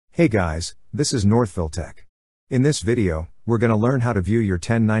Hey guys, this is Northville Tech. In this video, we're going to learn how to view your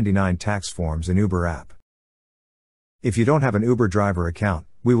 1099 tax forms in Uber app. If you don't have an Uber driver account,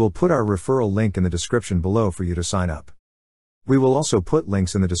 we will put our referral link in the description below for you to sign up. We will also put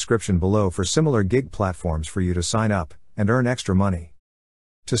links in the description below for similar gig platforms for you to sign up and earn extra money.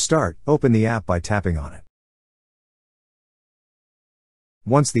 To start, open the app by tapping on it.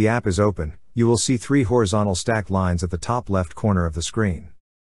 Once the app is open, you will see 3 horizontal stacked lines at the top left corner of the screen.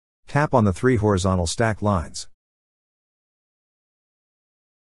 Tap on the 3 horizontal stacked lines.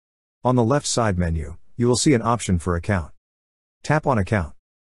 On the left side menu, you will see an option for Account. Tap on Account.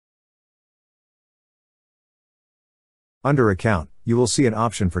 Under Account, you will see an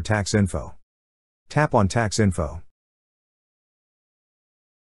option for Tax Info. Tap on Tax Info.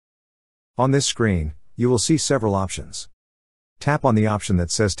 On this screen, you will see several options. Tap on the option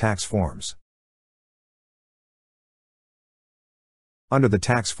that says Tax Forms. Under the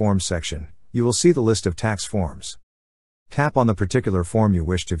Tax Forms section, you will see the list of tax forms. Tap on the particular form you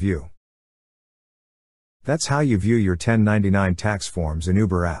wish to view. That's how you view your 1099 tax forms in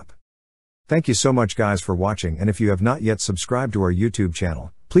Uber app. Thank you so much guys for watching, and if you have not yet subscribed to our YouTube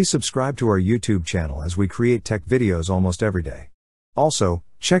channel, please subscribe to our YouTube channel as we create tech videos almost every day. Also,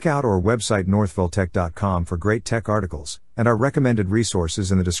 check out our website northvilletech.com for great tech articles, and our recommended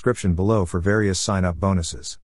resources in the description below for various sign-up bonuses.